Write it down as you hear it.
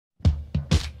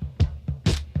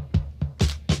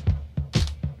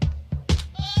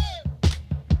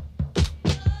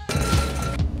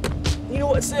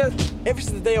what, Seth? Ever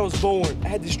since the day I was born, I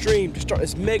had this dream to start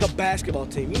this mega basketball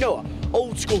team. You know, an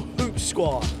old school hoop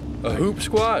squad. A hoop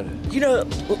squad? You know,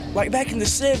 like back in the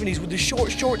 70s with the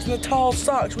short shorts and the tall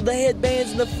socks with the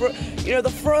headbands and the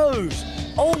fros.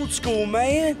 Old school,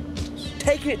 man.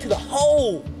 Taking it to the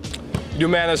hole. Dude,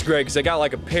 man, that's great, because I got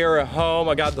like a pair at home,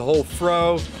 I got the whole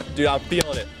fro. Dude, I'm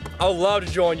feeling it. I would love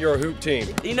to join your hoop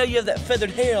team. You know you have that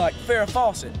feathered hair like Farrah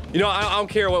Fawcett. You know, I don't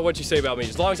care what you say about me,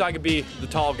 as long as I can be the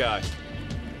tall guy.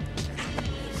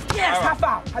 Yes, high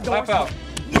five. High five.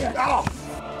 Yes. Oh.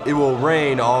 It will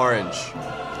rain orange.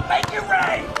 Make it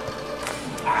rain.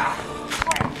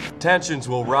 Tensions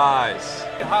will rise.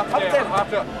 Hop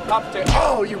down.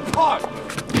 Oh, you punk!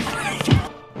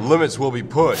 Limits will be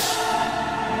pushed.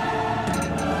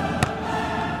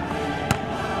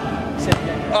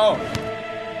 Oh.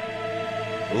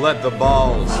 Let the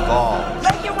balls fall.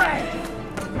 Make it rain.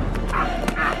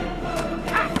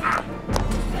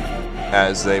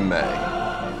 As they may.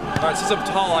 All right, since I'm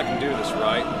tall, I can do this,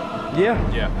 right? Yeah.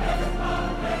 Yeah.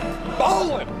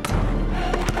 Ballin'!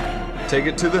 Take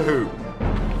it to the hoop.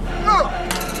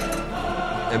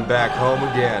 And back home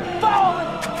again. Ballin'!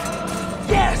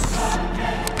 Yes!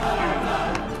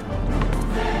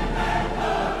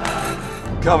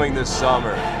 Coming this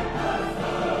summer,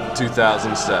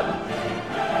 2007.